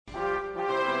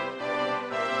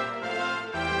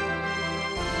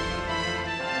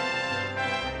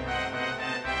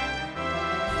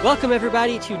Welcome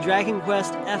everybody to Dragon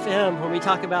Quest FM, where we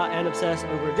talk about and obsess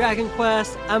over Dragon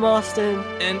Quest. I'm Austin.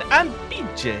 And I'm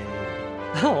BJ.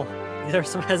 Oh, there's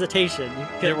some hesitation. You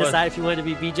couldn't decide if you wanted to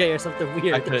be BJ or something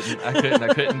weird. I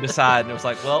couldn't decide. And it was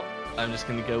like, well, I'm just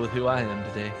going to go with who I am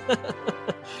today.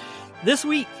 This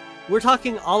week, we're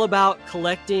talking all about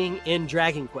collecting in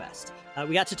Dragon Quest.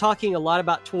 We got to talking a lot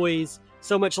about toys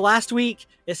so much last week.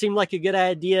 It seemed like a good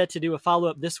idea to do a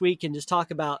follow-up this week and just talk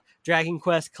about Dragon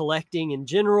Quest collecting in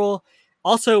general.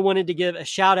 Also wanted to give a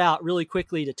shout out really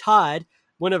quickly to Todd,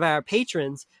 one of our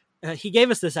patrons. He gave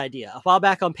us this idea a while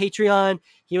back on Patreon.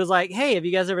 He was like, hey, have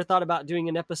you guys ever thought about doing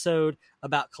an episode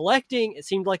about collecting? It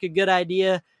seemed like a good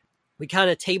idea. We kind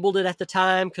of tabled it at the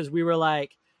time because we were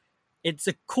like, it's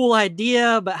a cool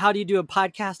idea, but how do you do a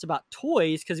podcast about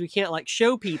toys? Because we can't like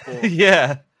show people.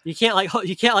 Yeah. You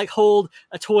can't hold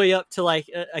a toy up to like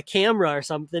a camera or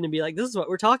something and be like, this is what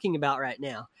we're talking about right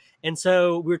now. And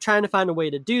so we were trying to find a way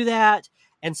to do that.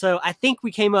 And so I think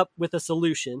we came up with a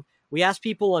solution. We asked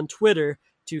people on Twitter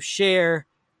to share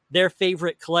their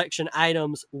favorite collection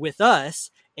items with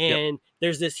us. And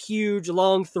There's this huge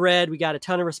long thread. We got a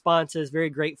ton of responses.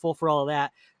 Very grateful for all of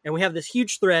that. And we have this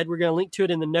huge thread. We're going to link to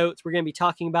it in the notes. We're going to be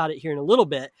talking about it here in a little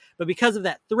bit. But because of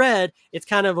that thread, it's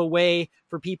kind of a way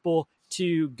for people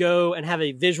to go and have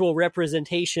a visual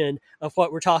representation of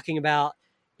what we're talking about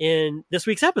in this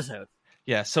week's episode.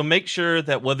 Yeah, so make sure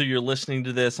that whether you're listening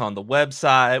to this on the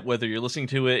website, whether you're listening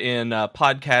to it in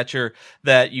Podcatcher,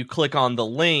 that you click on the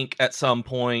link at some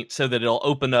point so that it'll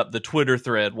open up the Twitter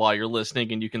thread while you're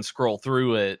listening and you can scroll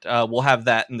through it. We'll have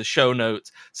that in the show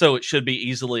notes, so it should be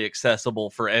easily accessible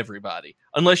for everybody.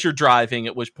 Unless you're driving,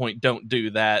 at which point don't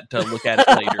do that. Look at it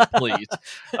later, please.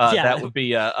 That would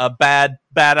be a bad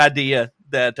idea.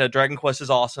 That Dragon Quest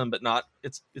is awesome, but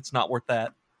it's not worth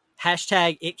that.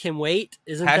 Hashtag it can wait.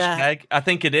 I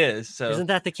think it is. So isn't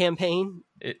that the campaign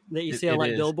that you see on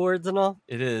like billboards and all?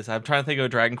 It is. I'm trying to think of a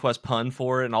Dragon Quest pun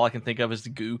for it, and all I can think of is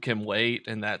the goo can wait,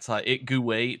 and that's like it goo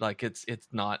wait. Like it's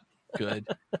not good.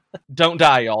 Don't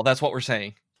die, y'all. That's what we're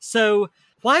saying. So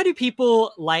why do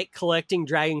people like collecting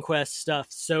Dragon Quest stuff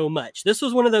so much? This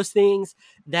was one of those things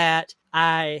that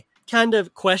I kind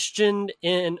of questioned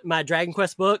in my Dragon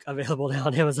Quest book, available now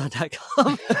on Amazon.com.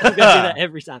 I'm going to do that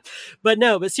every time. But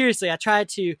seriously, I tried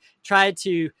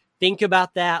to think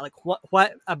about that. Like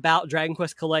what about Dragon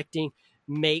Quest collecting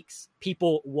makes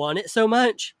people want it so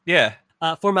much? Yeah.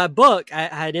 For my book, I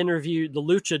had interviewed the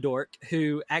Lucha Dork,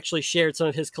 who actually shared some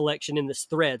of his collection in this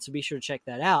thread. So be sure to check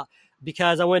that out,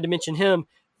 because I wanted to mention him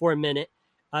for a minute,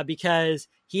 because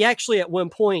he actually at one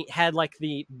point had like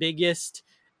the biggest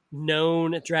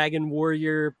known Dragon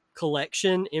Warrior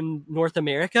collection in North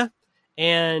America,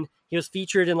 and he was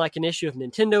featured in like an issue of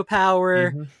Nintendo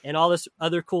Power and all this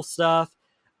other cool stuff.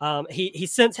 He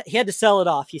had to sell it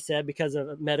off, he said, because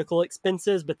of medical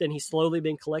expenses, but then he's slowly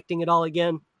been collecting it all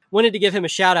again. Wanted to give him a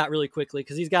shout out really quickly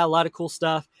because he's got a lot of cool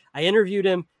stuff. I interviewed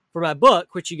him for my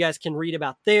book, which you guys can read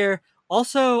about there.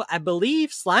 Also, I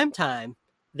believe Slime Time,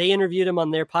 they interviewed him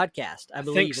on their podcast, I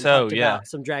believe. Think so, yeah. About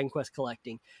some Dragon Quest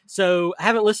collecting. So I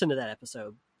haven't listened to that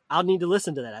episode. I'll need to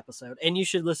listen to that episode. And you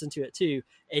should listen to it too,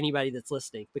 anybody that's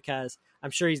listening, because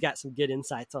I'm sure he's got some good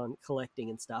insights on collecting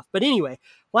and stuff. But anyway,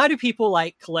 why do people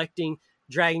like collecting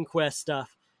Dragon Quest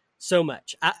stuff so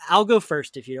much? I'll go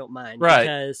first if you don't mind.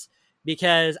 Right.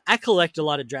 Because I collect a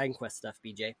lot of Dragon Quest stuff,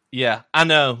 BJ. Yeah, I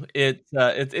know.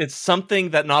 It's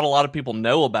something that not a lot of people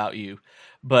know about you,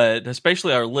 but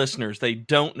especially our listeners, they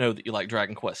don't know that you like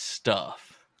Dragon Quest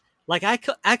stuff. Like I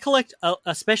collect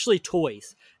especially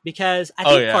toys, because I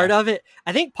think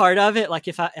part of it, like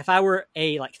if I were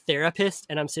a like therapist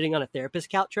and I'm sitting on a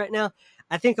therapist couch right now,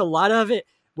 I think a lot of it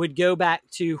would go back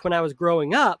to when I was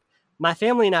growing up. My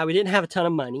family and I, we didn't have a ton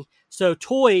of money. So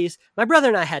toys, my brother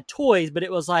and I had toys, but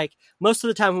it was like most of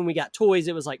the time when we got toys,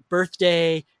 it was like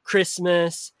birthday,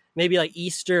 Christmas, maybe like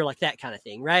Easter, like that kind of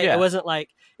thing, right? Yeah. It wasn't like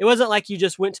you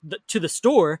just went to the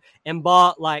store and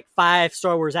bought like 5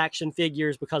 Star Wars action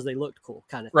figures because they looked cool,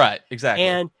 kind of thing. Right,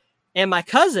 exactly. And my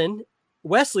cousin,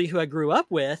 Wesley, who I grew up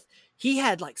with, he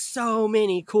had like so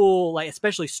many cool, like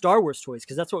especially Star Wars toys,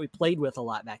 because that's what we played with a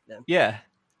lot back then. Yeah.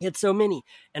 He had so many.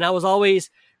 And I was always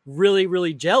really,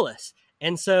 really jealous.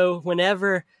 And so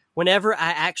whenever I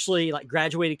actually like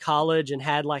graduated college and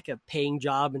had like a paying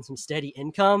job and some steady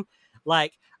income,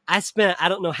 like I spent, I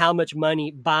don't know how much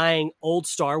money buying old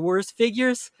Star Wars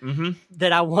figures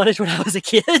that I wanted when I was a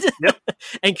kid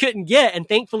and couldn't get. And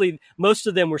thankfully, most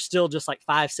of them were still just like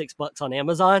 $5-6 on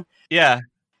Amazon. Yeah.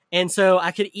 And so I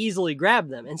could easily grab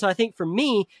them. And so I think for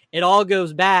me, it all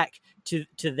goes back to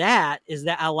that, is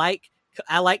that I like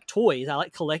I like toys. I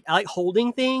like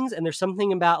holding things, and there's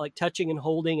something about like touching and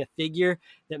holding a figure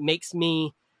that makes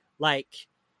me like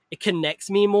it connects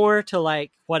me more to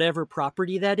like whatever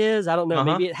property that is. I don't know.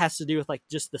 Uh-huh. Maybe it has to do with like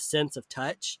just the sense of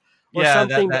touch or Yeah, that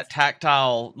something. that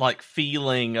tactile like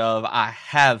feeling of I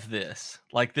have this.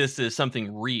 Like this is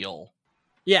something real.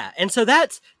 Yeah, and so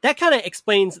that kind of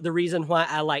explains the reason why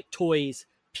I like toys.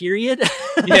 Period.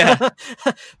 Yeah.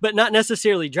 But not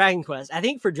necessarily Dragon Quest. I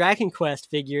think for Dragon Quest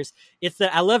figures, it's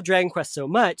that I love Dragon Quest so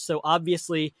much. So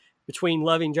obviously, between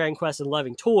loving Dragon Quest and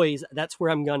loving toys, that's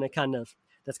where I'm gonna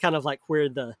that's kind of like where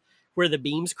the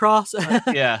beams cross.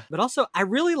 Yeah. But also, I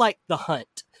really like the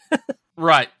hunt.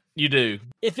 Right. You do.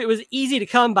 If it was easy to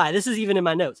come by, this is even in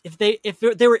my notes. If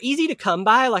they were easy to come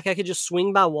by, like I could just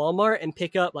swing by Walmart and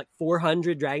pick up like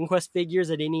 400 Dragon Quest figures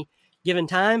at any given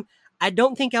time, I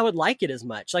don't think I would like it as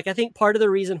much. Like I think part of the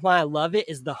reason why I love it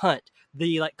is the hunt,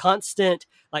 the like constant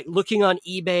like looking on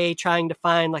eBay, trying to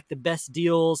find like the best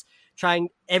deals, trying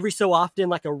every so often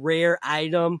like a rare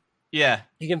item. Yeah.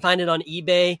 You can find it on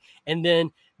eBay, and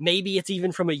then maybe it's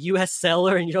even from a US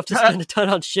seller and you don't have to spend a ton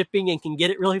on shipping and can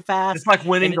get it really fast. It's like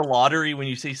winning the lottery when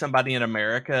you see somebody in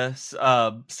America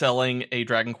selling a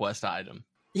Dragon Quest item.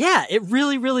 Yeah, it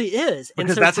really, really is.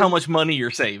 Because that's how much money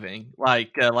you're saving.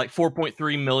 Like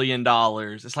 $4.3 million.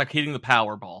 It's like hitting the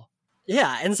Powerball.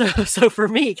 Yeah, and so for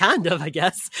me, kind of, I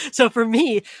guess. So for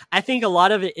me, I think a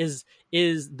lot of it is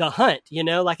the hunt, you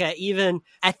know? Like I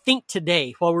think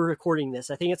today, while we're recording this,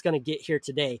 I think it's going to get here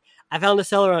today. I found a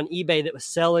seller on eBay that was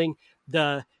selling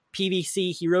the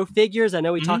PVC hero figures. I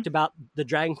know we talked about the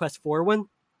Dragon Quest IV one.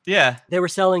 Yeah. They were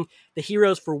selling the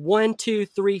heroes for 1, 2,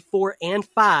 3, 4, and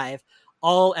 5,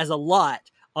 all as a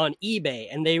lot on eBay,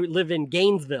 and they live in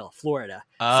Gainesville, Florida.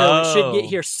 So it should get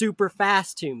here super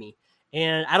fast to me.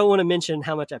 And I don't want to mention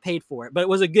how much I paid for it, but it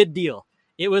was a good deal.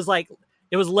 It was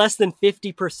less than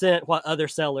 50% what other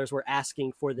sellers were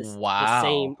asking for the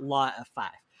same lot of 5.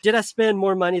 Did I spend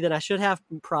more money than I should have?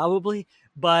 Probably,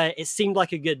 but it seemed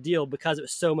like a good deal because it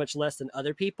was so much less than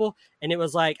other people. And it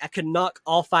was like I could knock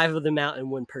all 5 of them out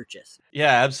in one purchase.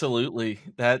 Yeah, absolutely.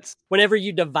 That's whenever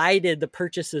you divided the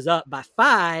purchases up by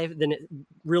 5, then it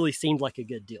really seemed like a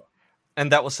good deal.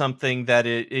 And that was something that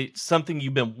it's something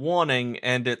you've been wanting,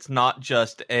 and it's not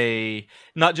just a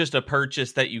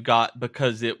purchase that you got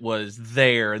because it was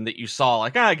there and that you saw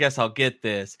like, I guess I'll get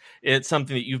this. It's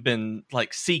something that you've been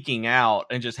like seeking out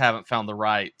and just haven't found the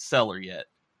right seller yet.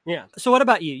 Yeah. So what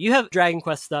about you? You have Dragon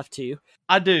Quest stuff too.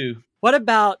 I do. What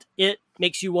about it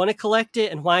makes you want to collect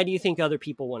it, and why do you think other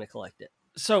people want to collect it?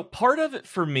 So part of it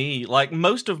for me, like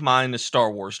most of mine is Star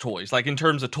Wars toys, like in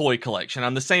terms of toy collection.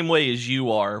 I'm the same way as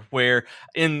you are, where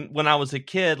when I was a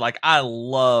kid, like I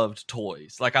loved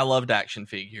toys, like I loved action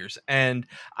figures. And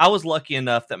I was lucky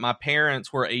enough that my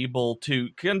parents were able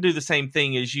to kind of do the same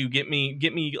thing as you, get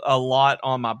me a lot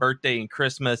on my birthday and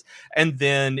Christmas. And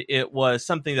then it was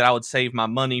something that I would save my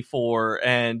money for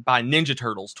and buy Ninja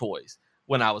Turtles toys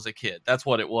when I was a kid. That's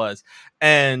what it was.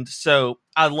 And so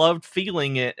I loved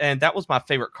feeling it. And that was my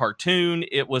favorite cartoon.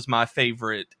 It was my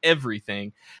favorite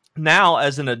everything. Now,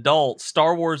 as an adult,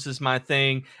 Star Wars is my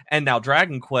thing. And now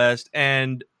Dragon Quest.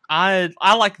 And I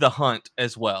like the hunt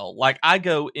as well. Like I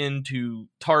go into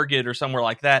Target or somewhere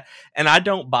like that, and I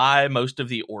don't buy most of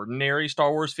the ordinary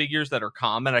Star Wars figures that are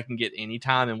common. I can get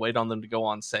anytime and wait on them to go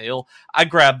on sale. I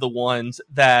grab the ones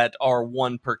that are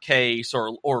 1 per case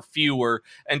or fewer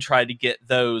and try to get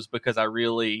those because I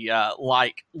really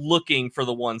like looking for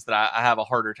the ones that I have a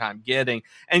harder time getting.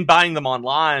 And buying them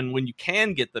online when you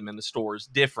can get them in the store is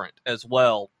different as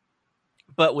well.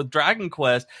 But with Dragon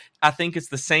Quest, I think it's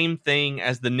the same thing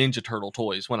as the Ninja Turtle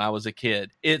toys when I was a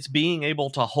kid. It's being able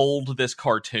to hold this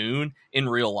cartoon in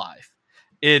real life.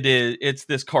 It's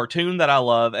this cartoon that I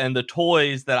love, and the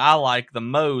toys that I like the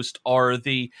most are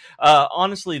the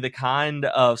honestly the kind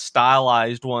of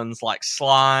stylized ones like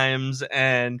slimes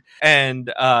and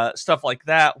stuff like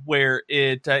that, where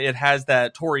it has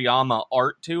that Toriyama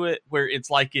art to it, where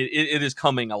it's like it is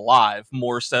coming alive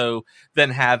more so than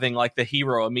having like the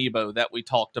Hero amiibo that we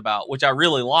talked about, which I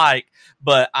really like,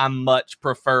 but I much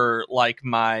prefer like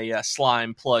my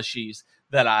slime plushies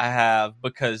that I have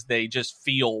because they just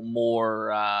feel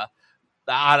more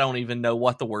I don't even know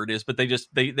what the word is, but they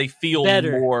feel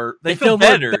better. More they feel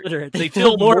better. They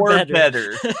feel more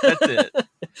better. That's it.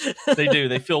 They do.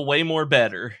 They feel way more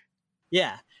better.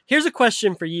 Yeah. Here's a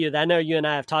question for you that I know you and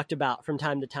I have talked about from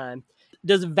time to time.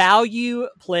 Does value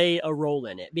play a role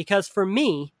in it? Because for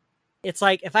me, it's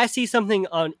like if I see something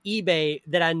on eBay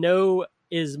that I know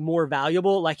is more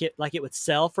valuable, like it would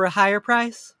sell for a higher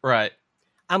price. Right.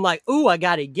 I'm like, ooh, I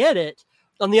got to get it.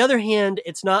 On the other hand,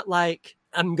 it's not like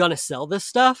I'm going to sell this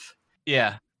stuff.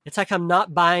 Yeah. it's like I'm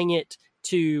not buying it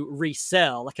to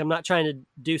resell. Like I'm not trying to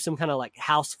do some kind of like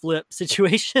house flip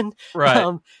situation.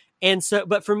 Right. And so,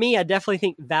 but for me, I definitely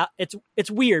think it's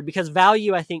weird because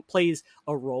value, I think, plays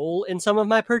a role in some of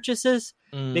my purchases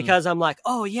because I'm like,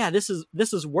 oh yeah, this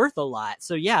is worth a lot.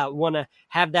 So yeah, I want to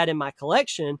have that in my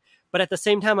collection. But at the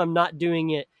same time, I'm not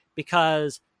doing it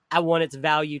because I want its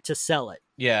value to sell it.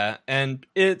 Yeah, and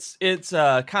it's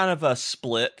kind of a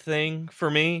split thing for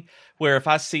me, where if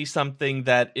I see something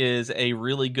that is a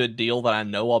really good deal that I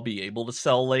know I'll be able to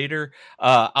sell later,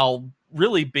 I'll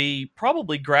really be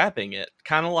probably grabbing it.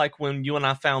 Kind of like when you and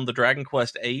I found the Dragon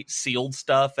Quest VIII sealed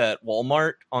stuff at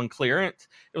Walmart on clearance.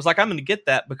 It was like, I'm going to get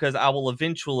that because I'll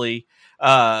eventually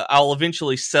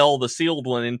sell the sealed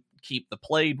one and keep the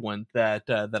played one that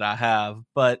I have,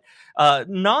 but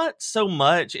not so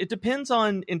much. It depends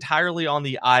on entirely on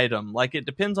the item. Like it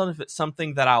depends on if it's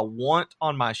something that I want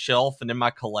on my shelf and in my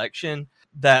collection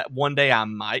that one day I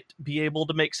might be able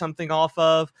to make something off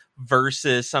of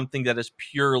versus something that is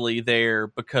purely there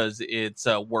because it's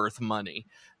worth money.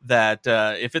 That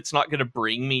if it's not going to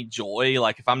bring me joy,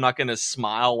 like if I'm not going to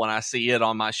smile when I see it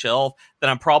on my shelf, then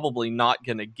I'm probably not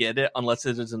going to get it unless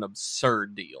it is an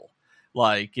absurd deal.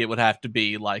 Like it would have to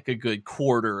be like a good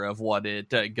quarter of what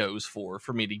it goes for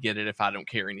me to get it if I don't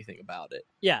care anything about it.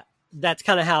 Yeah, that's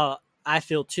kind of how I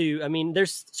feel too. I mean,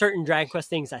 there's certain Dragon Quest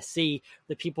things I see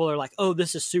that people are like, oh,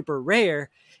 this is super rare.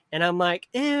 And I'm like,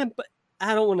 but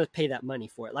I don't want to pay that money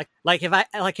for it. Like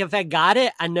if I got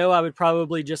it, I know I would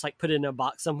probably just like put it in a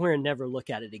box somewhere and never look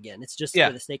at it again. It's just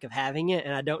for the sake of having it.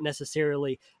 And I don't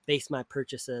necessarily base my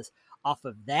purchases off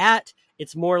of that.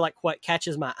 It's more like what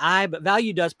catches my eye, but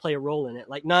value does play a role in it.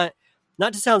 Like not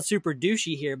to sound super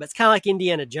douchey here, but it's kind of like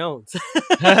Indiana Jones,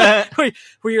 where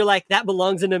you're like, that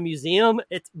belongs in a museum.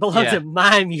 It belongs in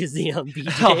my museum,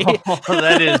 BJ. Oh,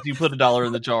 that is, you put $1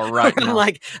 in the jar right now.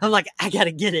 I'm like, I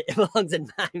gotta get it. It belongs in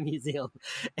my museum.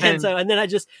 And then I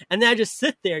just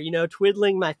sit there,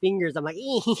 twiddling my fingers. I'm like,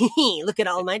 look at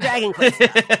all my Dragon Quest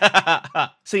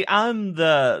stuff. See, I'm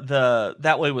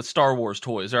that way with Star Wars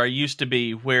toys, or I used to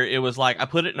be, where it was like I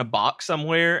put it in a box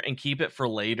somewhere and keep it for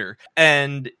later.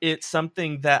 And it's something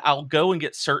that I'll go and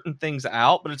get certain things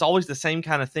out, but it's always the same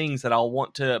kind of things that I'll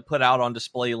want to put out on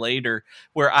display later,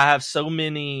 where I have so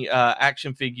many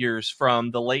action figures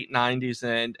from the late 90s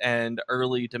and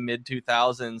early to mid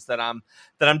 2000s that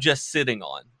I'm just sitting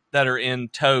on, that are in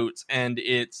totes, and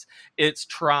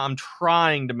I'm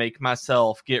trying to make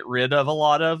myself get rid of a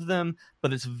lot of them,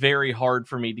 but it's very hard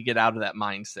for me to get out of that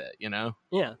mindset,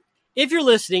 Yeah. If you're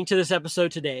listening to this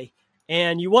episode today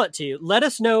and you want to, let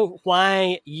us know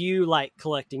why you like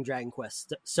collecting Dragon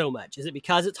Quest so much. Is it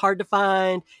because it's hard to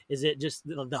find? Is it just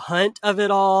the hunt of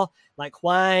it all? Like,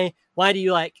 why do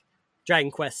you like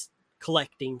Dragon Quest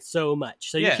collecting so much?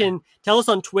 So you can tell us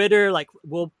on Twitter. Like,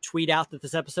 we'll tweet out that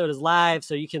this episode is live,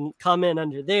 so you can comment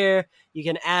under there. You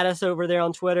can add us over there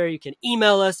on Twitter. You can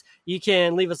email us. You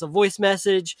can leave us a voice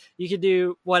message. You can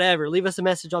do whatever. Leave us a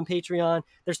message on Patreon.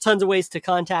 There's tons of ways to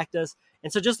contact us.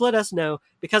 And so just let us know,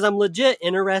 because I'm legit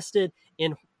interested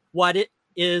in what it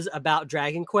is about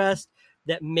Dragon Quest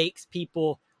that makes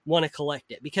people want to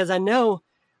collect it. Because I know,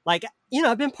 like,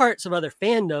 I've been parts of other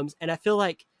fandoms, and I feel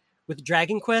like with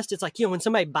Dragon Quest, it's like, when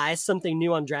somebody buys something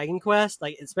new on Dragon Quest,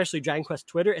 like especially Dragon Quest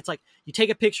Twitter, it's like you take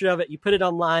a picture of it, you put it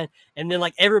online, and then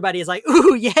like everybody is like,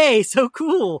 ooh, yay, so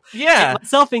cool. Yeah.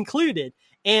 Myself included.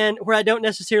 And where I don't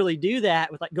necessarily do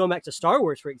that with, like, going back to Star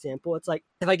Wars, for example, it's like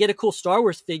if I get a cool Star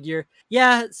Wars figure,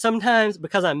 sometimes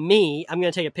because I'm me, I'm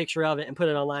going to take a picture of it and put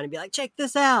it online and be like, check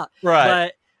this out.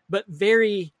 Right. But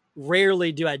very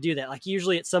rarely do I do that. Like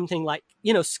usually it's something like,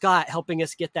 Scott helping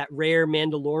us get that rare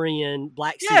Mandalorian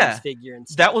Black Series figure and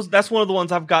stuff. That's one of the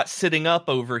ones I've got sitting up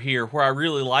over here where I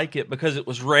really like it because it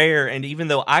was rare, and even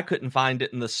though I couldn't find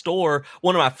it in the store,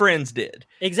 one of my friends did.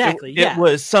 Exactly. It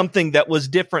was something that was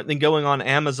different than going on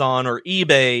Amazon or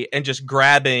eBay and just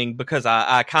grabbing because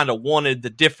I kind of wanted the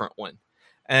different one.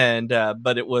 And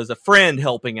but it was a friend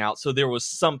helping out, so there was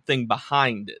something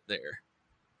behind it there.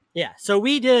 Yeah, so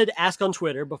we did ask on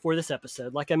Twitter before this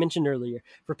episode, like I mentioned earlier,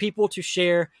 for people to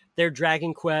share their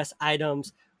Dragon Quest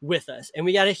items with us. And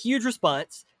we got a huge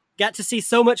response, got to see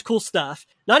so much cool stuff,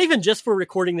 not even just for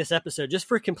recording this episode, just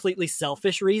for completely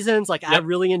selfish reasons. Like, I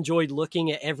really enjoyed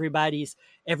looking at everybody's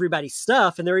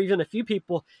stuff. And there were even a few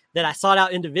people that I sought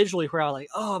out individually where I was like,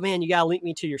 oh man, you got to link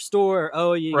me to your store. Or,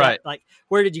 oh, you got, like,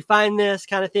 where did you find this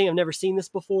kind of thing? I've never seen this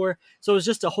before. So it was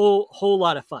just a whole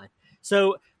lot of fun.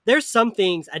 So there's some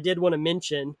things I did want to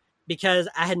mention because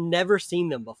I had never seen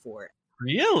them before.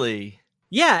 Really?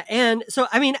 Yeah. And so,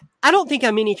 I mean, I don't think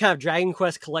I'm any kind of Dragon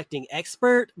Quest collecting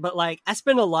expert, but like I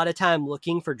spend a lot of time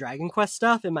looking for Dragon Quest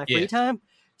stuff in my free time.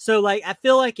 So like, I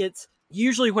feel like it's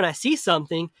usually when I see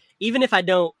something, even if I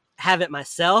don't have it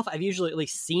myself, I've usually at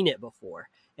least seen it before.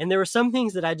 And there were some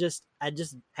things that I just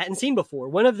hadn't seen before.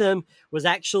 One of them was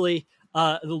actually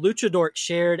the Luchador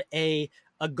shared a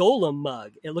golem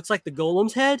mug. It looks like the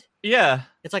golem's head. Yeah.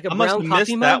 It's like a I must brown have coffee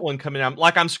missed mug. that one coming out.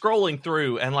 Like, I'm scrolling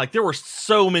through and like there were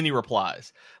so many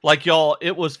replies. Like, y'all,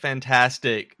 it was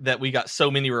fantastic that we got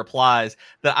so many replies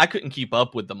that I couldn't keep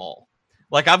up with them all.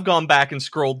 Like, I've gone back and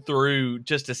scrolled through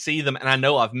just to see them, and I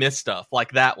know I've missed stuff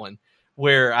like that one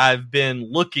where I've been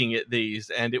looking at these,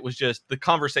 and it was just, the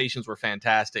conversations were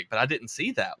fantastic, but I didn't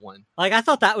see that one. Like, I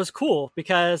thought that was cool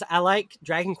because I like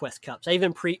Dragon Quest cups.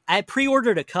 I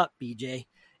pre-ordered a cup, BJ.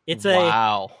 It's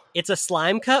a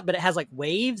slime cup, but it has like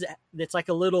waves. It's like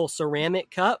a little ceramic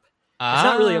cup. It's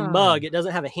not really a mug. It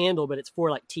doesn't have a handle, but it's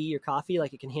for like tea or coffee.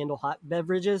 Like, it can handle hot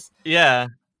beverages. Yeah.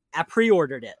 I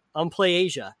pre-ordered it on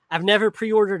PlayAsia. I've never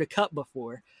pre-ordered a cup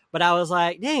before, but I was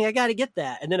like, dang, I got to get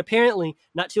that. And then apparently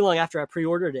not too long after I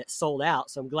pre-ordered it, sold out.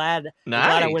 So I'm glad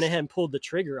I went ahead and pulled the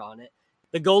trigger on it.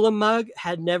 The golem mug,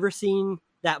 had never seen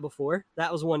that before.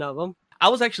 That was one of them. I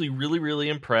was actually really, really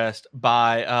impressed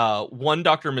by One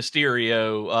Dr.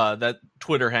 Mysterio, that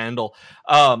Twitter handle,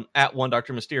 at One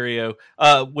Dr. Mysterio,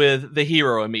 with the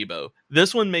hero amiibo.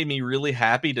 This one made me really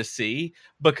happy to see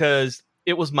because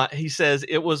he says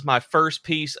it was my first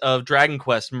piece of Dragon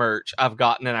Quest merch I've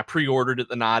gotten, and I pre-ordered it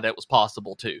the night it was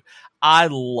possible to. I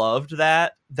loved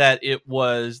that it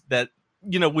was that.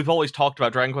 You know, we've always talked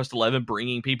about Dragon Quest XI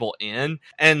bringing people in,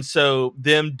 and so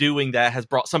them doing that has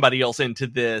brought somebody else into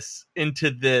this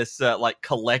like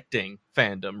collecting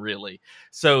fandom, really.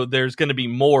 So there's going to be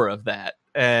more of that,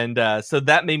 and so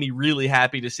that made me really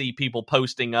happy to see people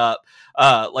posting up,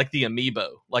 like the amiibo,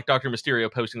 like Dr.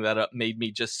 Mysterio posting that up, made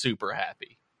me just super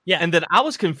happy. Yeah, and then I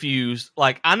was confused.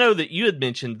 Like, I know that you had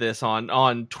mentioned this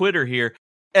on Twitter here.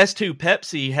 S2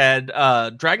 Pepsi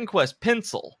had Dragon Quest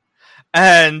pencil.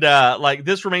 And like,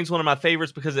 this remains one of my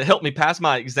favorites because it helped me pass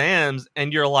my exams.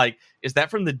 And you're like, is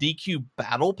that from the DQ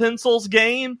Battle Pencils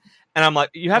game? And I'm like,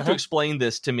 you have to explain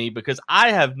this to me because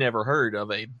I have never heard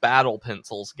of a Battle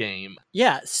Pencils game.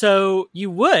 Yeah, so you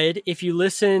would if you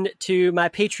listened to my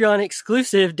Patreon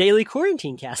exclusive Daily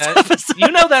Quarantine Cast episode.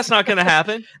 You know that's not going to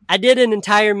happen. I did an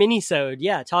entire mini-sode,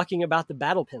 talking about the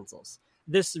Battle Pencils.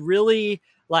 This really,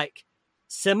 like,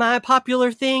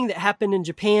 semi-popular thing that happened in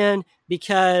Japan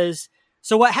because...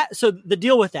 So the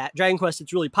deal with that, Dragon Quest,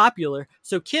 it's really popular.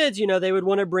 So kids, they would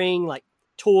want to bring like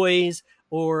toys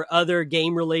or other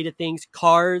game related things,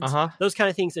 cards, those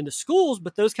kind of things into schools,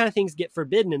 but those kind of things get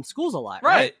forbidden in schools a lot.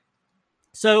 Right.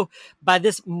 So by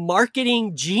this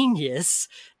marketing genius,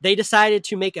 they decided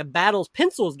to make a Battles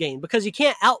Pencils game because you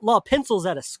can't outlaw pencils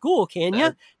at a school, can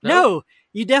you? No,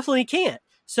 you definitely can't.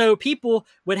 So people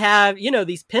would have,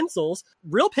 these pencils,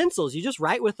 real pencils, you just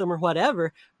write with them or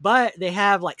whatever, but they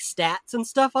have like stats and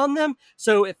stuff on them.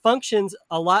 So it functions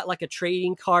a lot like a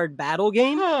trading card battle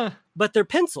game, but they're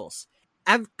pencils.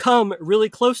 I've come really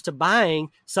close to buying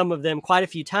some of them quite a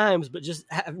few times, but just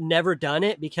have never done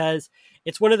it because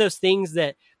it's one of those things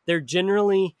that I've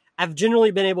generally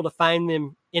been able to find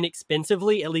them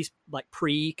inexpensively, at least like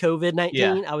pre-COVID-19.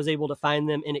 Yeah. I was able to find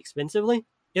them inexpensively.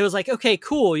 It was like, okay,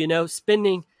 cool,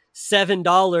 spending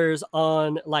 $7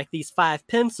 on like these 5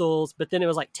 pencils, but then it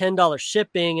was like $10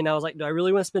 shipping. And I was like, do I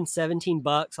really want to spend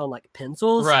 $17 on like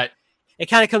pencils? Right. It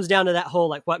kind of comes down to that whole,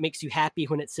 like, what makes you happy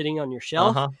when it's sitting on your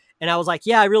shelf. And I was like,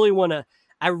 yeah, I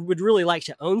would really like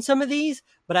to own some of these,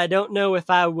 but I don't know if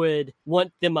I would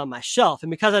want them on my shelf. And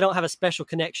because I don't have a special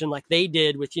connection like they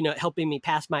did with, helping me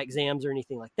pass my exams or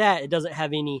anything like that, it doesn't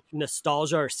have any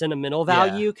nostalgia or sentimental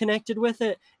value connected with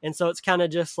it. And so it's kind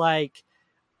of just like,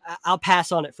 I'll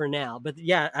pass on it for now. But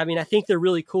yeah, I mean, I think they're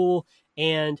really cool.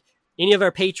 And any of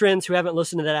our patrons who haven't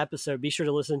listened to that episode, be sure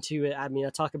to listen to it. I mean, I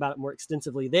talk about it more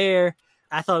extensively there.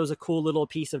 I thought it was a cool little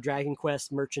piece of Dragon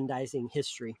Quest merchandising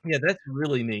history. Yeah, that's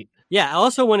really neat. Yeah, I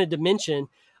also wanted to mention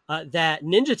that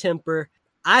Ninja Temper,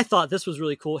 I thought this was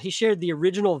really cool. He shared the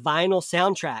original vinyl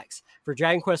soundtracks for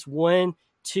Dragon Quest 1,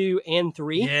 2, and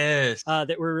 3. Yes.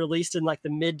 That were released in like the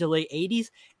mid to late 80s.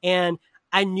 And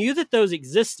I knew that those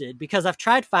existed because I've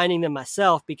tried finding them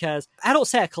myself because I don't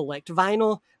say I collect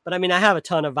vinyl, but I mean, I have a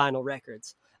ton of vinyl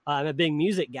records. I'm a big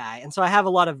music guy. And so I have a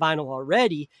lot of vinyl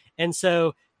already. And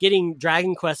so getting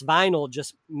Dragon Quest vinyl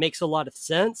just makes a lot of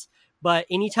sense. But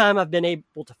anytime I've been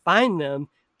able to find them,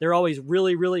 they're always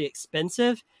really, really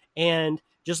expensive. And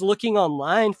just looking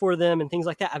online for them and things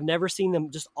like that, I've never seen them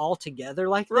just all together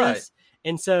like this.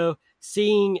 And so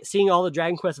seeing all the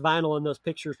Dragon Quest vinyl in those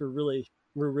pictures were really,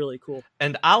 were really cool.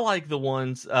 And I like the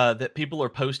ones that people are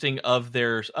posting of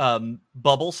their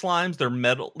bubble slimes, their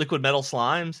liquid metal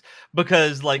slimes,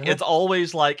 because like Uh-huh. it's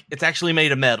always like it's actually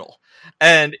made of metal.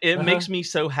 And it Uh-huh. makes me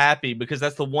so happy because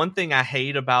that's the one thing I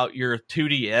hate about your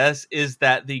 2DS is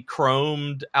that the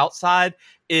chromed outside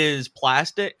is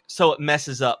plastic, so it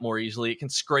messes up more easily. It can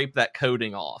scrape that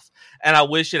coating off. And I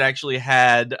wish it actually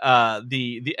had a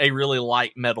really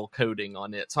light metal coating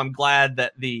on it. So I'm glad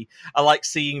that I like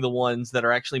seeing the ones that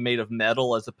are actually made of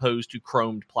metal as opposed to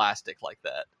chromed plastic like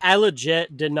that. I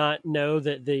legit did not know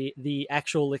that the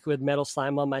actual liquid metal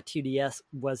slime on my 2DS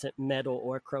wasn't metal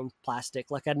or chrome plastic.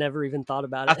 Like I never even thought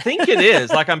about it. I think it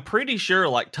is. Like I'm pretty sure,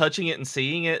 like touching it and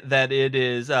seeing it, that it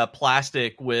is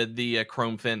plastic with the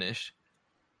chrome finish.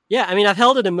 Yeah, I mean, I've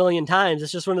held it a million times.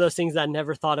 It's just one of those things that I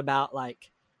never thought about,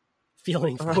 like,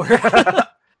 feeling for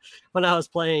when I was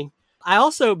playing. I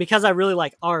also, because I really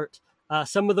like art,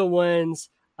 some of the ones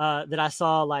that I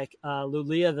saw, like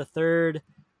Lulia the Third,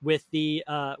 with the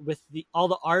all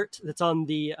the art that's on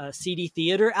the CD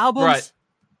Theater albums, Right.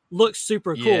 looks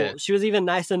super cool. Yeah. She was even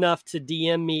nice enough to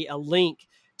DM me a link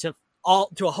to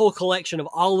a whole collection of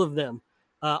all of them.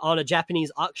 On a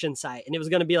Japanese auction site, and it was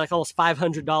going to be like almost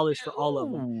 $500 for all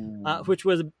of them, which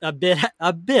was a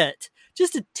bit,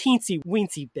 just a teensy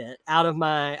weensy bit out of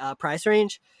my price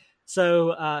range.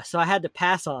 So I had to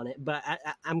pass on it, but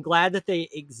I'm glad that they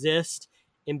exist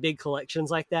in big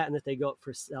collections like that and that they go up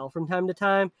for sale from time to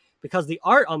time because the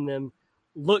art on them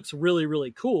looks really,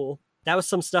 really cool. That was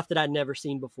some stuff that I'd never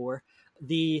seen before.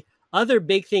 The other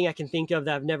big thing I can think of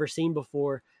that I've never seen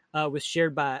before was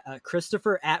shared by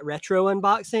Christopher at Retro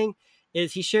Unboxing.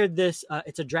 Is he shared this?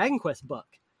 It's a Dragon Quest book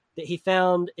that he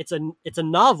found. It's a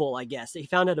novel, I guess, that he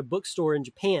found at a bookstore in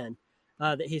Japan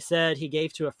that he said he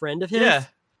gave to a friend of his. Yeah.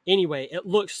 Anyway, it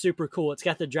looks super cool. It's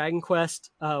got the Dragon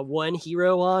Quest 1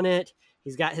 hero on it.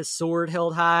 He's got his sword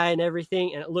held high and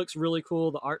everything, and it looks really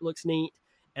cool. The art looks neat,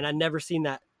 and I'd never seen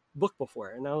that book before.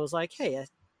 And I was like, hey, I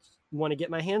want to get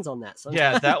my hands on that.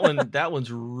 Yeah, that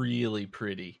one's really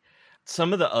pretty.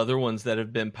 Some of the other ones that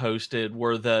have been posted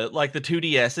were the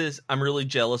 2DSs. I'm really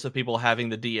jealous of people having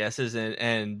the DSs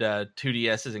and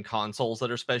 2DSs and consoles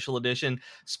that are special edition.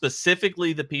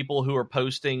 Specifically, the people who are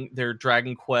posting their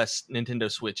Dragon Quest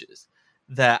Nintendo Switches.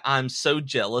 That I'm so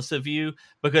jealous of you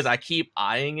because I keep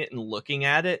eyeing it and looking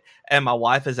at it. And my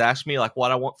wife has asked me like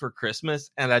what I want for Christmas,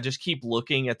 and I just keep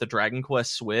looking at the Dragon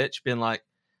Quest Switch, being like,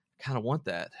 kind of want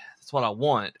that. That's what I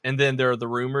want. And then there are the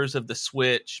rumors of the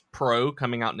Switch Pro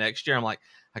coming out next year. I'm like,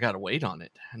 I gotta wait on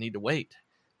it. I need to wait.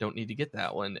 Don't need to get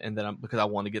that one. And then because I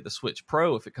want to get the Switch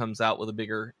Pro if it comes out with a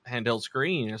bigger handheld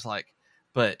screen. It's like,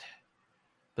 but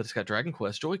it's got Dragon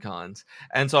Quest Joy-Cons.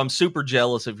 And so I'm super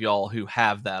jealous of y'all who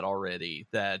have that already.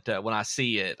 That when I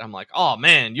see it, I'm like, oh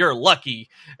man, you're lucky.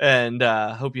 And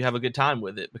hope you have a good time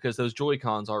with it because those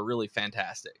Joy-Cons are really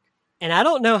fantastic. And I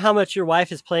don't know how much your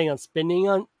wife is planning on spending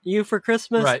on you for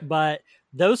Christmas, right. But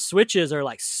those Switches are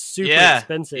like super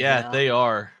expensive. Yeah, now. They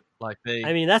are.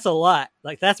 I mean, that's a lot.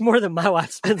 Like that's more than my wife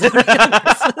spends on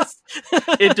Christmas.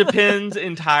 It depends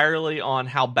entirely on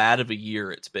how bad of a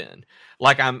year it's been.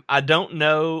 Like I don't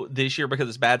know this year because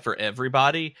it's bad for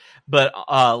everybody, but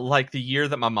like the year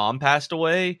that my mom passed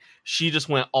away, she just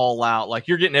went all out. Like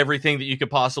you're getting everything that you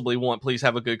could possibly want. Please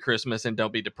have a good Christmas and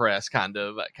don't be depressed kind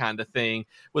of thing.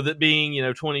 With it being,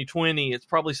 2020, it's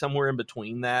probably somewhere in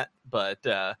between that, but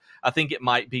I think it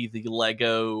might be the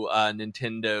Lego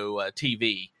Nintendo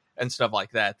TV and stuff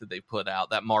like that they put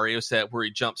out. That Mario set where he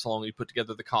jumps along, he put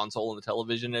together the console and the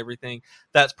television and everything.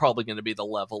 That's probably going to be the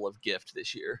level of gift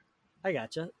this year. I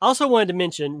gotcha. Also wanted to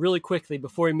mention really quickly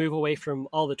before we move away from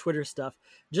all the Twitter stuff,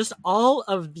 just all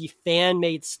of the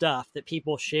fan-made stuff that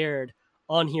people shared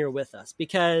on here with us.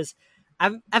 Because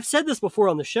I've said this before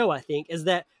on the show, I think, is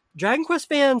that Dragon Quest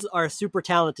fans are a super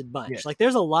talented bunch. Yes. Like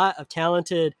there's a lot of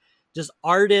talented just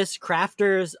artists,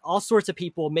 crafters, all sorts of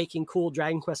people making cool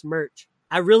Dragon Quest merch.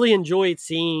 I really enjoyed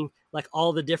seeing like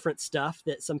all the different stuff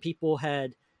that some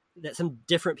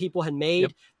different people had made.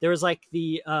 Yep. There was like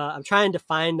I'm trying to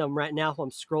find them right now while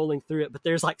I'm scrolling through it, but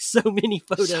there's like so many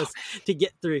photos to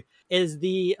get through. Is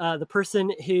the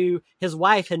person who his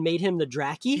wife had made him the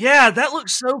Draki. Yeah, that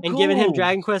looks so cool. And given him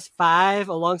Dragon Quest V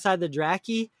alongside the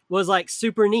Draki was like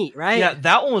super neat, right? Yeah,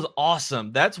 that one was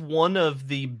awesome. That's one of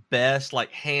the best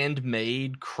like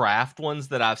handmade craft ones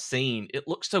that I've seen. It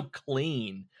looks so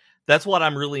clean. That's what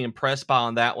I'm really impressed by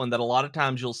on that one, that a lot of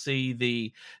times you'll see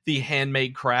the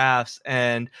handmade crafts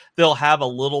and they'll have a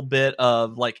little bit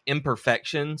of like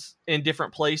imperfections in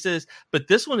different places, but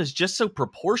this one is just so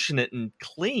proportionate and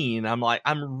clean.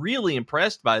 I'm really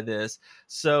impressed by this.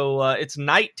 So it's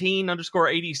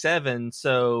 19_87.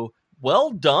 So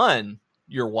well done.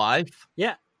 your wife.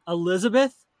 Yeah,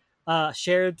 Elizabeth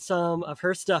shared some of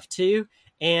her stuff too,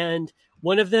 and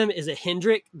one of them is a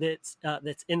Hendrick that's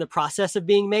in the process of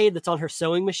being made. That's on her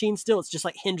sewing machine still. It's just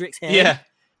like Hendrick's head. Yeah,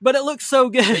 but it looks so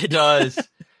good. it does.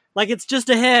 Like it's just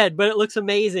a head, but it looks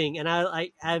amazing, and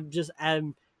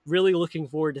I'm really looking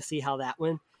forward to see how that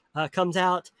one comes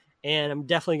out. And I'm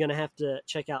definitely going to have to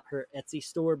check out her Etsy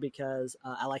store because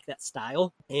I like that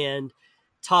style. And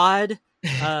Todd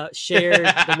shared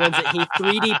the ones that he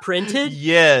 3D printed.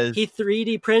 Yes. He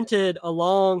 3D printed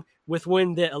along with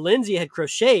one that Alenzia had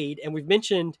crocheted. And we've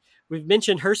mentioned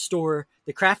her store,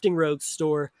 the Crafting Rogues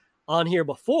store, on here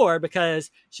before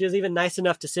because she was even nice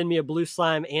enough to send me a blue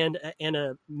slime and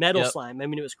a metal slime. I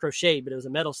mean, it was crocheted, but it was a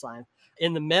metal slime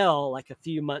in the mail like a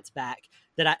few months back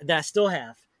that I still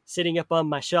have sitting up on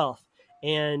my shelf.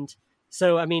 And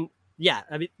so, I mean,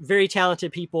 very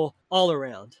talented people all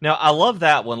around. Now, I love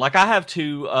that one. Like, I have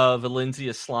two of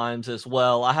Alenzia's slimes as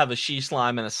well. I have a she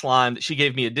slime and a slime that she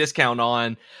gave me a discount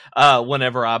on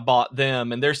whenever I bought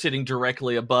them, and they're sitting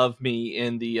directly above me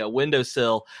in the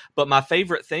windowsill. But my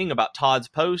favorite thing about Todd's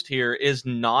post here is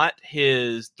not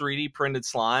his 3D printed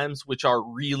slimes, which are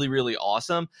really, really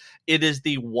awesome. It is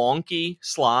the wonky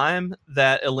slime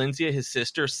that Alenzia, his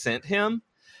sister, sent him.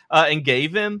 And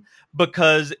gave him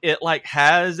because it like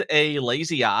has a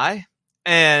lazy eye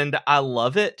and I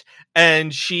love it.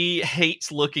 And she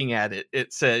hates looking at it.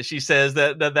 She says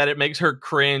that it makes her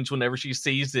cringe whenever she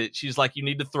sees it. She's like, you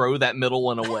need to throw that middle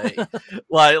one away.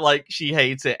 like she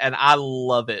hates it. And I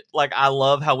love it. Like, I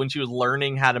love how when she was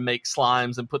learning how to make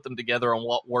slimes and put them together on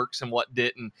what works and what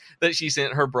didn't, that she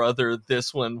sent her brother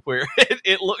this one where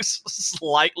it looks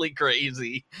slightly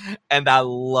crazy. And I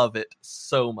love it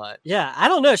so much. Yeah. I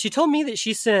don't know. She told me that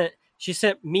she sent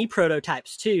me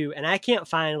prototypes too. And I can't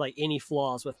find like any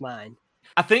flaws with mine.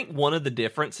 I think one of the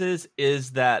differences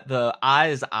is that the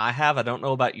eyes I have, I don't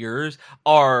know about yours,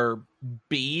 are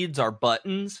beads or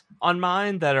buttons on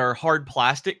mine that are hard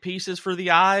plastic pieces for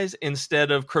the eyes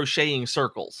instead of crocheting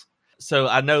circles. So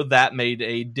I know that made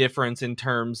a difference in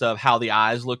terms of how the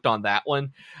eyes looked on that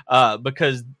one,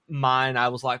 because mine, I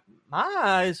was like, my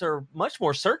eyes are much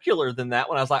more circular than that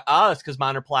one. I was like, it's because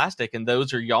mine are plastic and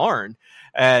those are yarn.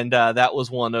 And that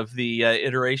was one of the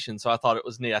iterations. So I thought it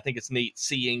was neat. I think it's neat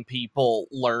seeing people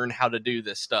learn how to do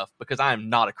this stuff because I am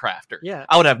not a crafter. Yeah.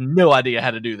 I would have no idea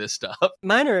how to do this stuff.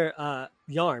 Mine are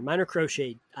yarn. Mine are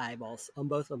crocheted eyeballs on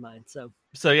both of mine.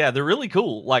 So yeah, they're really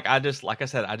cool. Like I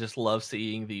said, I just love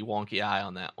seeing the wonky eye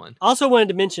on that one. Also wanted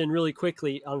to mention really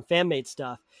quickly on fan made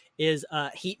stuff is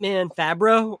Heatman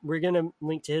Fabro. We're going to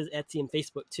link to his Etsy and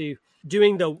Facebook too.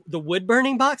 Doing the wood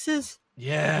burning boxes.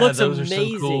 Yeah, looks those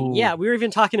amazing. Are so cool. Yeah, we were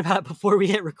even talking about it before we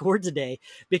hit record today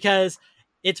because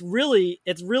it's really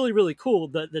cool.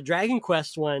 The Dragon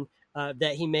Quest one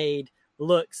that he made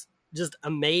looks just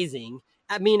amazing.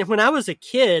 I mean, when I was a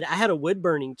kid, I had a wood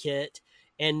burning kit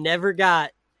and never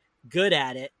got good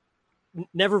at it.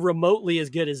 Never remotely as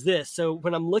good as this. So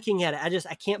when I'm looking at it,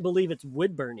 I can't believe it's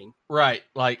wood burning. Right.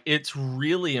 Like, it's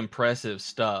really impressive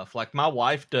stuff. Like, my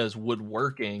wife does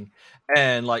woodworking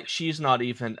and like she's not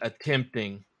even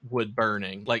attempting wood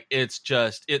burning. Like, it's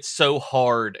so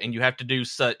hard and you have to do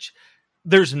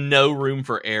there's no room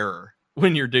for error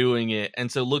when you're doing it.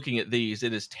 And so looking at these,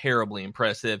 it is terribly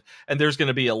impressive. And there's going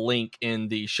to be a link in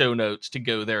the show notes to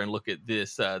go there and look at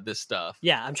this stuff.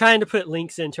 Yeah, I'm trying to put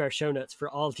links into our show notes for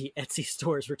all the Etsy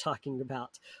stores we're talking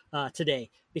about today,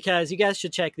 because you guys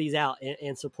should check these out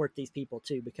and support these people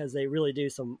too, because they really do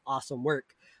some awesome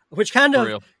work, which kind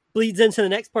of bleeds into the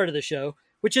next part of the show,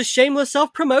 which is shameless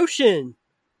self-promotion.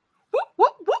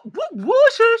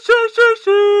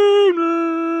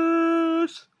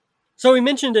 So we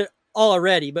mentioned it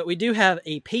already, but we do have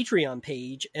a Patreon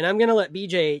page, and I'm going to let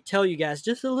BJ tell you guys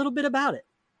just a little bit about it.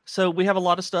 So we have a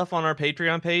lot of stuff on our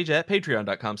Patreon page at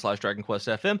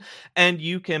patreon.com/DragonQuestFM, and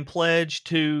you can pledge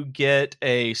to get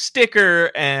a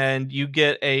sticker, and you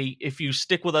get if you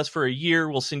stick with us for a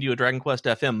year, we'll send you a Dragon Quest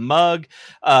FM mug.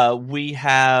 We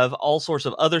have all sorts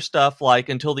of other stuff, like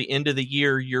until the end of the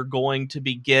year, you're going to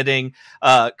be getting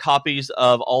copies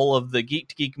of all of the Geek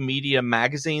to Geek Media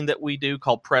magazine that we do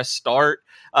called Press Start.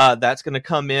 That's going to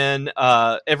come in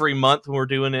every month when we're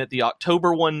doing it. The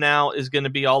October one now is going to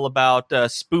be all about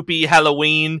spoopy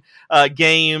Halloween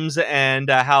games and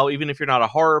how even if you're not a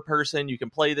horror person, you can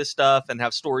play this stuff and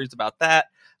have stories about that.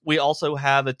 We also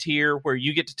have a tier where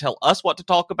you get to tell us what to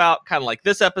talk about, kind of like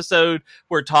this episode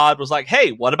where Todd was like,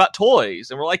 hey, what about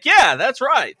toys? And we're like, yeah, that's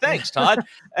right. Thanks, Todd.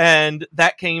 And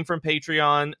that came from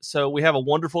Patreon. So we have a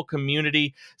wonderful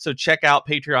community. So check out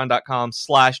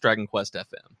patreon.com/DragonQuestFM.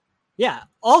 Yeah.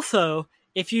 Also,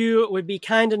 if you would be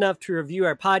kind enough to review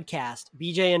our podcast,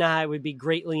 BJ and I would be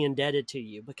greatly indebted to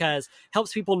you, because it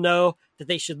helps people know that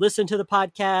they should listen to the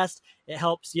podcast. It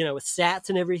helps, with stats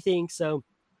and everything. So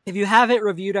if you haven't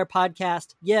reviewed our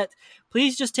podcast yet,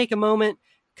 please just take a moment,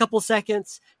 couple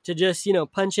seconds to just,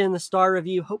 punch in the star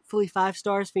review, hopefully 5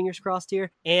 stars, fingers crossed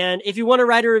here. And if you want to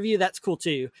write a review, that's cool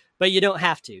too, but you don't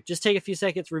have to. Just take a few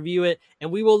seconds, review it, and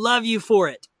we will love you for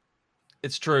it.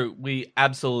 It's true. We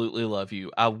absolutely love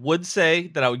you. I would say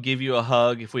that I would give you a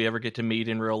hug if we ever get to meet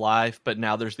in real life, but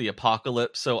now there's the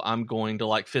apocalypse, so I'm going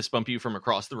to fist bump you from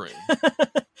across the room.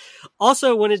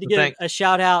 Also wanted to give a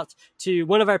shout out to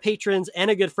one of our patrons and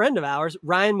a good friend of ours,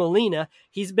 Ryan Molina.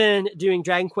 He's been doing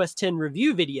Dragon Quest X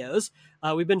review videos.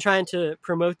 We've been trying to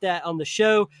promote that on the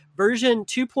show. Version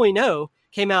 2.0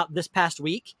 came out this past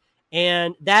week,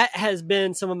 and that has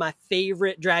been some of my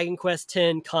favorite Dragon Quest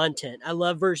X content. I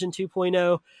love version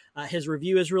 2.0. His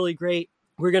review is really great.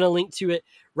 We're going to link to it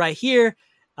right here.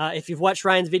 If you've watched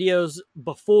Ryan's videos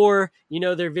before,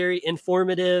 they're very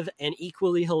informative and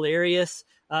equally hilarious.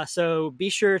 So be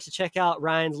sure to check out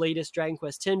Ryan's latest Dragon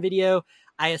Quest X video.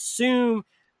 I assume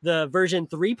the version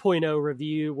 3.0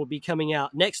 review will be coming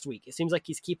out next week. It seems like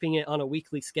he's keeping it on a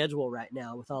weekly schedule right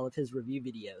now with all of his review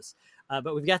videos.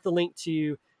 But we've got the link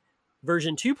to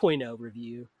version 2.0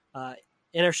 review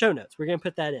in our show notes. We're going to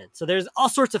put that in. So there's all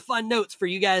sorts of fun notes for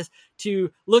you guys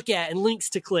to look at and links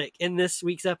to click in this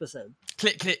week's episode.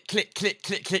 Click, click, click, click,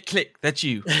 click, click, click. That's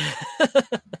you.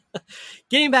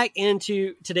 Getting back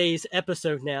into today's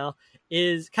episode now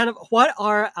is kind of what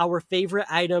are our favorite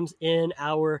items in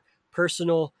our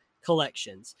personal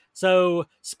collections. So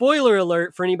spoiler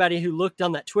alert for anybody who looked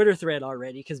on that Twitter thread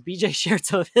already, because BJ shared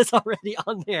some of his already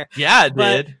on there. Yeah, I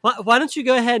did. Why don't you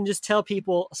go ahead and just tell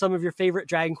people some of your favorite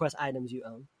Dragon Quest items you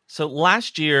own? So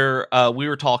last year, we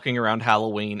were talking around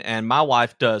Halloween, and my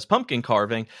wife does pumpkin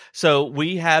carving. So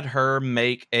we had her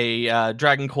make a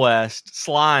Dragon Quest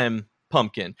slime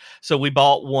pumpkin. So we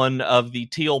bought one of the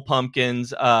teal pumpkins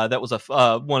that was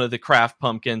one of the craft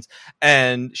pumpkins,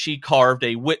 and she carved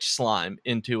a witch slime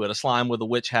into it, a slime with a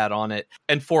witch hat on it.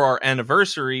 And for our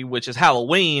anniversary, which is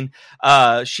Halloween,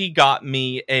 she got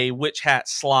me a witch hat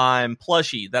slime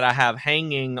plushie that I have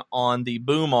hanging on the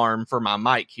boom arm for my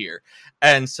mic here.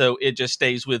 And so it just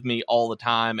stays with me all the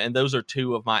time. And those are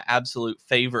two of my absolute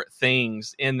favorite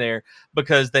things in there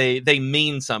because they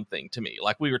mean something to me.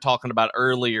 Like we were talking about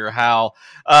earlier, how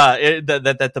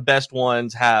that the best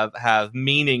ones have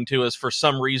meaning to us for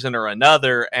some reason or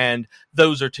another. And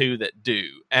those are two that do.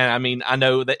 And I mean, I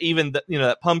know that even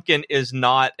that pumpkin is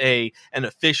not an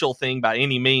official thing by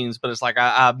any means, but it's like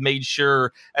I've made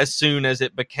sure as soon as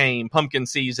it became pumpkin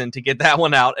season to get that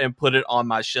one out and put it on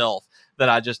my shelf. That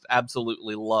I just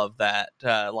absolutely love that,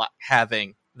 like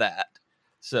having that.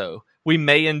 So we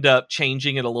may end up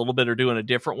changing it a little bit or doing a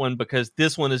different one because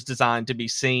this one is designed to be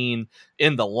seen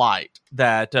in the light.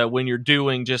 That when you're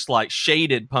doing just like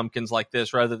shaded pumpkins like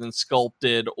this, rather than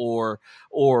sculpted or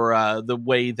the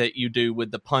way that you do with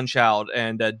the punch out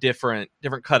and different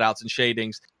cutouts and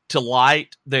shadings to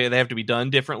light, they have to be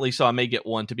done differently. So I may get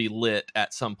one to be lit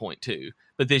at some point too.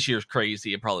 But this year's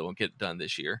crazy. It probably won't get done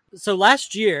this year. So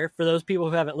last year, for those people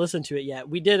who haven't listened to it yet,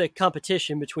 we did a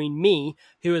competition between me,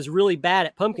 who is really bad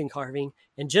at pumpkin carving,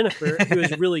 and Jennifer, who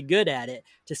is really good at it,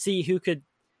 to see who could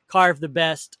carve the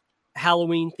best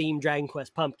Halloween-themed Dragon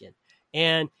Quest pumpkin.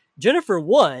 And Jennifer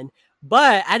won,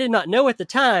 but I did not know at the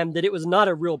time that it was not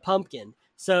a real pumpkin.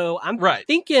 So I'm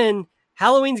thinking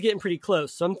Halloween's getting pretty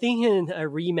close, so I'm thinking a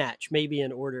rematch may be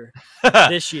in order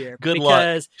this year. Good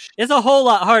because luck. It's a whole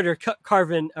lot harder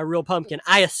carving a real pumpkin,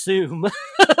 I assume.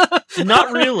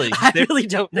 Not really. I really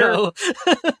don't know.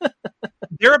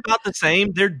 They're about the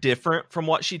same. They're different from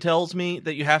what she tells me,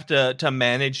 that you have to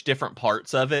manage different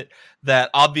parts of it.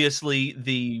 That obviously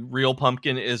the real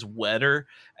pumpkin is wetter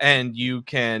and you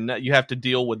have to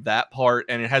deal with that part,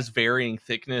 and it has varying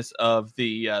thickness of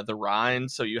the rind.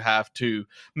 So you have to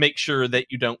make sure that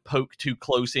you don't poke too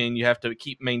close in. You have to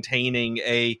keep maintaining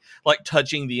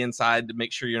touching the inside to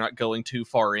make sure you're not going too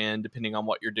far in, depending on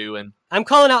what you're doing. I'm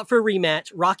calling out for a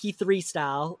rematch, Rocky 3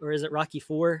 style, or is it Rocky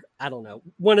 4? I don't know.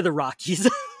 One of the Rockies.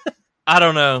 I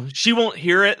don't know. She won't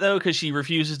hear it, though, because she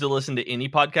refuses to listen to any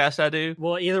podcast I do.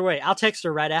 Well, either way, I'll text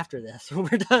her right after this. When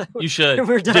we're done. You should. When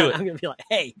we're done, do it. I'm going to be like,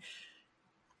 hey.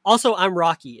 Also, I'm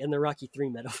Rocky in the Rocky 3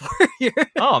 metaphor here.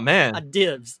 Oh, man.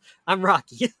 Dibs. I'm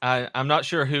Rocky. I'm not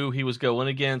sure who he was going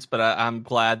against, but I'm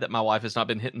glad that my wife has not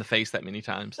been hit in the face that many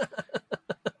times.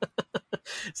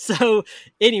 So,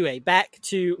 anyway, back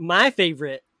to my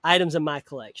favorite items in my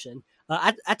collection.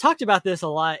 I talked about this a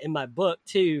lot in my book,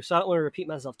 too, so I don't want to repeat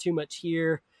myself too much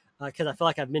here because I feel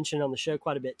like I've mentioned it on the show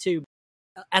quite a bit, too.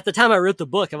 At the time I wrote the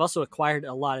book, I've also acquired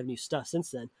a lot of new stuff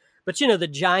since then. But the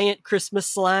giant Christmas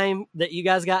slime that you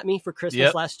guys got me for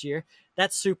Christmas last year,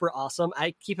 that's super awesome.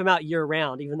 I keep him out year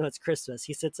round, even though it's Christmas.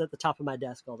 He sits at the top of my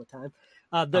desk all the time.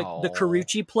 The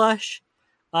Karuchi plush,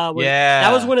 that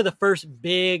was one of the first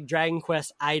big Dragon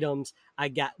Quest items I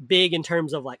got, big in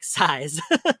terms of like size.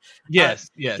 Yes.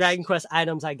 Dragon Quest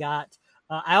items I got.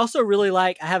 I also really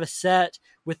I have a set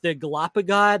with the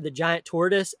Galapagos, the giant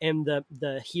tortoise, and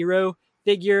the hero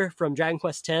figure from Dragon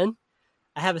Quest X.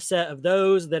 I have a set of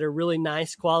those that are really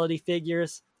nice quality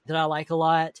figures that I like a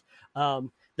lot.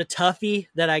 The Tuffy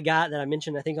that I got that I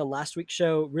mentioned, I think on last week's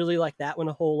show, really like that one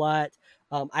a whole lot.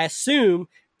 I assume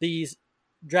these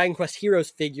Dragon Quest Heroes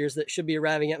figures that should be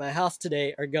arriving at my house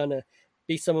today are going to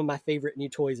be some of my favorite new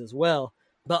toys as well.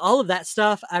 But all of that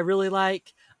stuff I really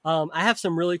like. I have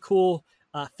some really cool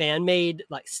fan-made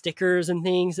like stickers and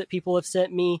things that people have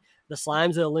sent me. The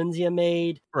slimes that Alenzia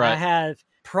made. Right. I have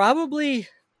probably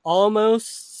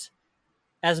almost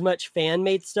as much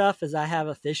fan-made stuff as I have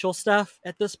official stuff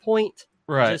at this point.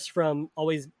 Right. Just from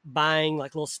always buying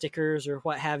like little stickers or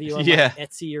what have you on Yeah. like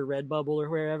Etsy or Redbubble or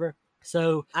wherever.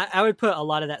 So I would put a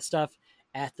lot of that stuff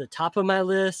at the top of my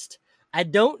list. I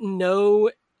don't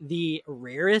know the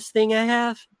rarest thing I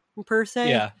have per se.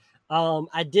 Yeah.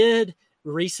 I did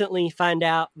recently find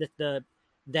out that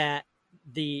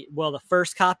the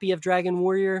first copy of Dragon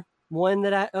Warrior 1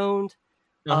 that I owned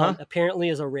apparently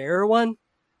is a rarer one.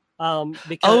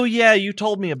 Because you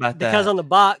told me about that. Because on the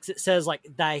box it says like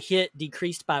thy hit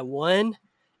decreased by 1,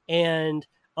 and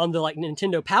on the like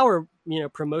Nintendo Power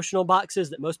promotional boxes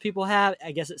that most people have,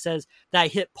 I guess it says thy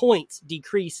hit points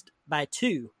decreased by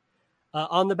 2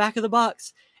 on the back of the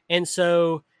box. And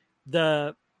so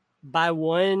the buy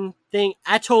one thing,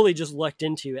 I totally just lucked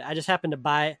into it. I just happened to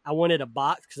I wanted a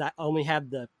box because I only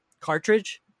have the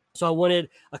cartridge. So I wanted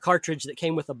a cartridge that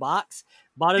came with a box.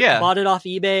 Bought it off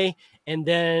eBay, and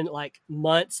then like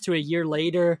months to a year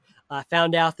later, I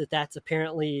found out that that's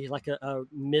apparently like a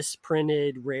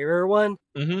misprinted rarer one.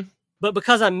 Mm-hmm. But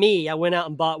because I'm me, I went out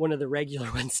and bought one of the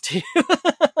regular ones too.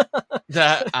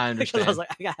 That I understand. Because I was like,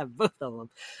 I gotta have both of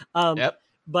them.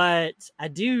 But I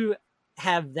do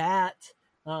have that,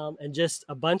 and just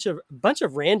a bunch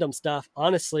of random stuff.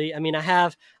 Honestly, I mean, I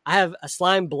have a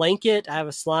slime blanket. I have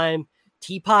a slime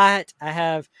teapot. I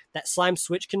have that slime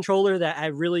Switch controller that I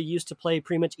really used to play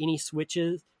pretty much any Switch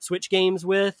games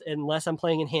with, unless I'm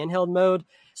playing in handheld mode.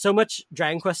 So much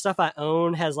Dragon Quest stuff I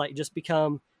own has like just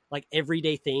become like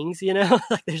everyday things,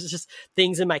 like there's just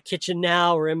things in my kitchen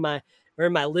now or in my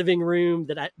living room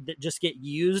that just get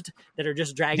used that are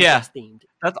just Dragon Quest themed.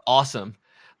 That's awesome.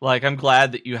 Like, I'm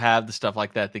glad that you have the stuff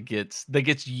like that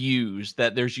gets used,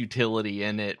 that there's utility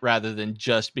in it rather than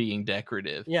just being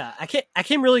decorative. Yeah, I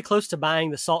came really close to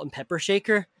buying the salt and pepper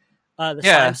shaker, the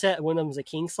slime set when it was a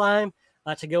king slime,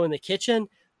 to go in the kitchen.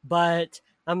 But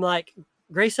I'm like,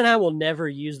 Grace and I will never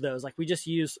use those. Like, we just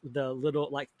use the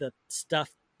little, like the stuff,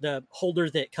 the holder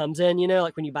that it comes in,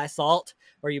 like when you buy salt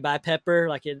or you buy pepper,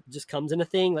 like it just comes in a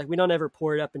thing. Like, we don't ever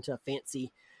pour it up into a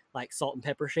fancy like salt and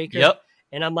pepper shaker. Yep.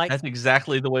 And I'm like, that's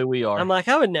exactly the way we are. I'm like,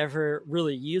 I would never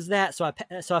really use that. So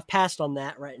I've passed on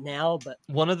that right now. But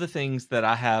one of the things that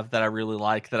I have that I really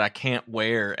like that I can't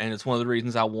wear, and it's one of the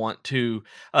reasons I want to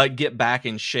get back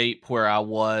in shape where I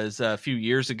was a few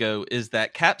years ago, is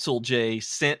that Capsule J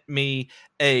sent me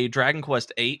a Dragon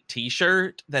Quest VIII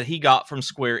t-shirt that he got from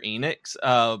Square Enix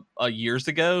years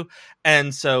ago.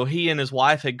 And so he and his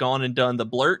wife had gone and done the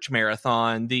Blurch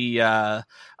Marathon, the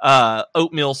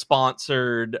oatmeal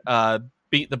sponsored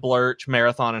Beat the Blurch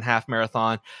marathon and half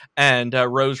marathon, and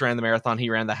Rose ran the marathon, he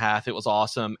ran the half. It was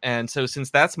awesome. And so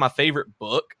since that's my favorite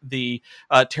book, the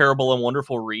Terrible and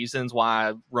Wonderful Reasons Why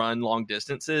I Run Long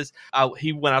Distances,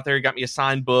 he went out there, he got me a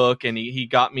signed book, and he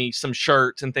got me some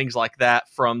shirts and things like that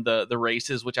from the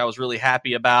races, which I was really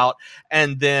happy about.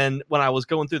 And then when I was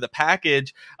going through the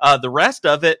package, the rest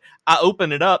of it, I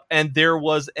opened it up and there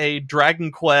was a Dragon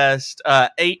Quest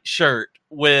 8 shirt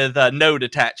with a note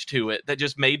attached to it that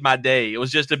just made my day. It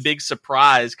was just a big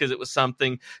surprise because it was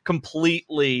something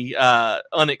completely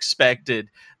unexpected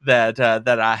that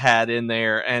I had in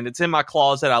there, and it's in my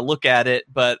closet. I look at it,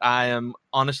 but I am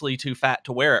honestly too fat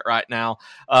to wear it right now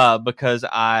because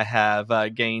I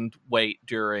have gained weight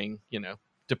during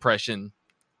depression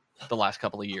the last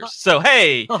couple of years. So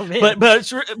hey, but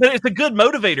it's a good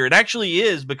motivator. It actually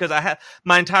is, because I have,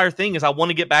 my entire thing is I want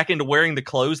to get back into wearing the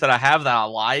clothes that I have that I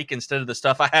like instead of the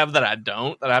stuff I have that I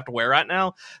don't, that I have to wear right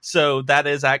now. So that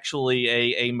is actually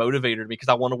a motivator to me, because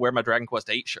I want to wear my Dragon Quest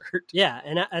VIII shirt. Yeah,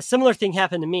 and a similar thing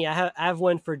happened to me. I have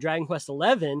one for Dragon Quest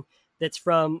XI that's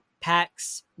from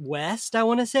PAX West, I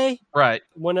want to say. Right.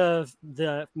 One of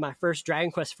my first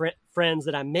Dragon Quest friends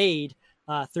that I made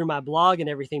through my blog and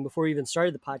everything before we even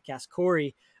started the podcast,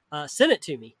 Corey, sent it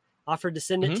to me, offered to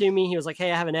send it to me. He was like,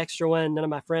 hey, I have an extra one. None of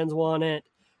my friends want it.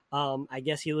 I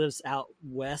guess he lives out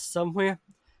west somewhere.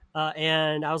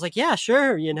 And I was like, yeah,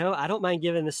 sure. I don't mind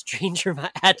giving this stranger my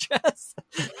address.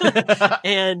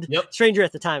 And stranger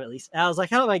at the time, at least. I was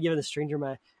like, I don't mind giving the stranger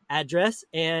my address,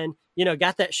 and,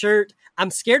 got that shirt. I'm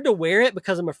scared to wear it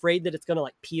because I'm afraid that it's going to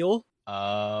like peel.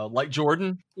 Like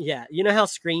Jordan. Yeah. You know how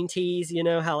screen tees,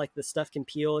 how like the stuff can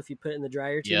peel if you put it in the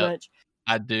dryer too much.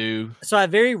 I do. So I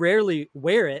very rarely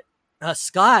wear it.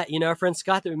 Scott, our friend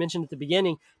Scott that we mentioned at the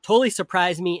beginning, totally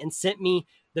surprised me and sent me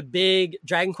the big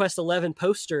Dragon Quest 11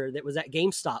 poster that was at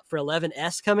GameStop for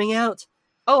 11S coming out.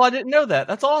 Oh, I didn't know that.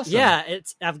 That's awesome. Yeah,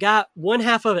 I've got one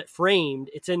half of it framed.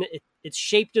 It's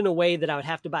shaped in a way that I would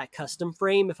have to buy a custom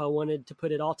frame if I wanted to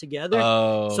put it all together.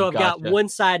 Oh, so I've got one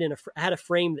side I had a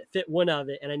frame that fit one of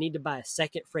it, and I need to buy a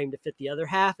second frame to fit the other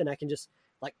half, and I can just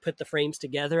like put the frames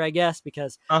together, I guess,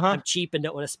 because I'm cheap and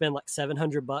don't want to spend like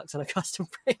 $700 on a custom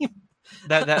frame.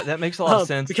 That makes a lot of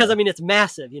sense. Because it's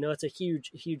massive, it's a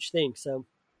huge thing. So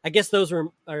I guess those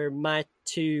are my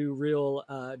two real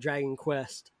Dragon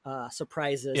Quest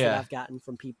surprises that I've gotten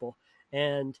from people,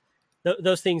 and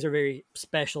those things are very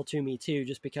special to me too,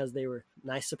 just because they were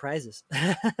nice surprises.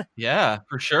 Yeah,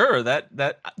 for sure. That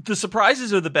the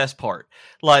surprises are the best part.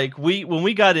 Like when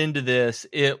we got into this,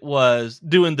 it was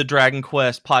doing the Dragon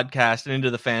Quest podcast and into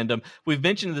the fandom. We've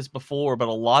mentioned this before, but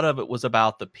a lot of it was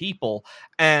about the people,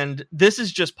 and this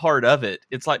is just part of it.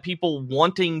 It's like people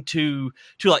wanting to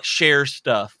like share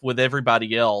stuff with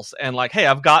everybody else, and like, hey,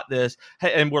 I've got this,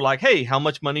 and we're like, hey, how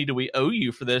much money do we owe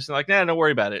you for this? And like, nah, don't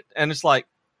worry about it. And it's like,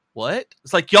 what?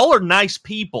 It's like, y'all are nice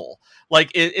people. Like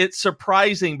it's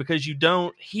surprising because you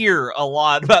don't hear a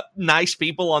lot about nice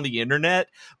people on the internet,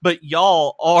 but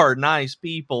y'all are nice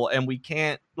people, and we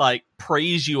can't like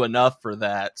praise you enough for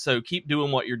that. So keep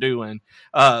doing what you're doing,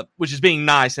 which is being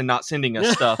nice and not sending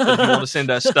us stuff. If you want to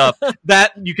send us stuff,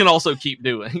 that you can also keep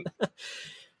doing.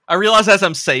 I realize as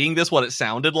I'm saying this what it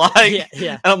sounded like.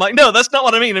 Yeah. And I'm like, no, that's not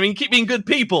what I mean. I mean, keep being good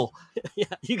people. Yeah,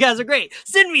 you guys are great.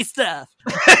 Send me stuff.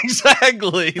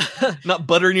 Exactly. Not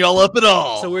buttering you all up at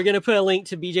all. So we're going to put a link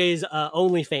to BJ's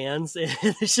OnlyFans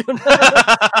in the show notes.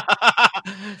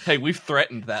 Hey, we've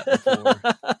threatened that before.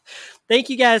 Thank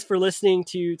you guys for listening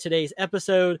to today's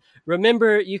episode.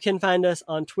 Remember, you can find us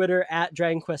on Twitter at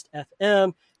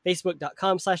DragonQuestFM,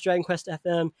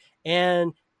 Facebook.com/DragonQuestFM,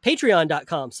 and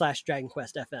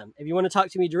Patreon.com/DragonQuestFM. If you want to talk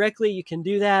to me directly, you can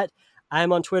do that.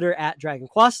 I'm on Twitter at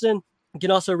DragonQueston. You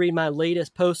can also read my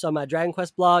latest posts on my Dragon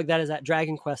Quest blog. That is at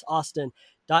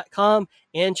DragonQuestAustin.com.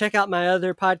 And check out my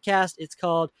other podcast. It's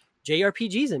called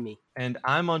JRPGs and Me. And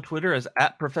I'm on Twitter as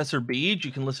at Professor Beej.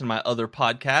 You can listen to my other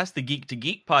podcast, the Geek to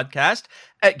Geek podcast,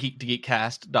 at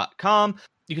geek2geekcast.com.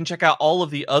 You can check out all of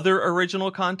the other original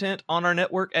content on our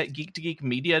network at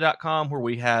geek2geekmedia.com, where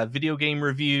we have video game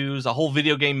reviews, a whole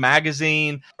video game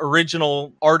magazine,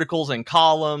 original articles and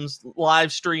columns,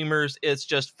 live streamers. It's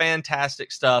just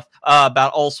fantastic stuff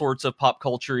about all sorts of pop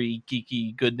culture-y,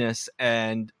 geeky goodness,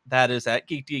 and that is at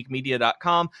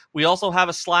geek2geekmedia.com. We also have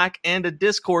a Slack and a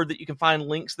Discord that you can find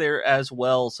links there as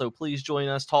well, so please join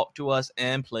us, talk to us,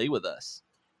 and play with us.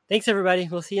 Thanks, everybody.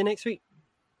 We'll see you next week.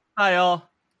 Bye, y'all.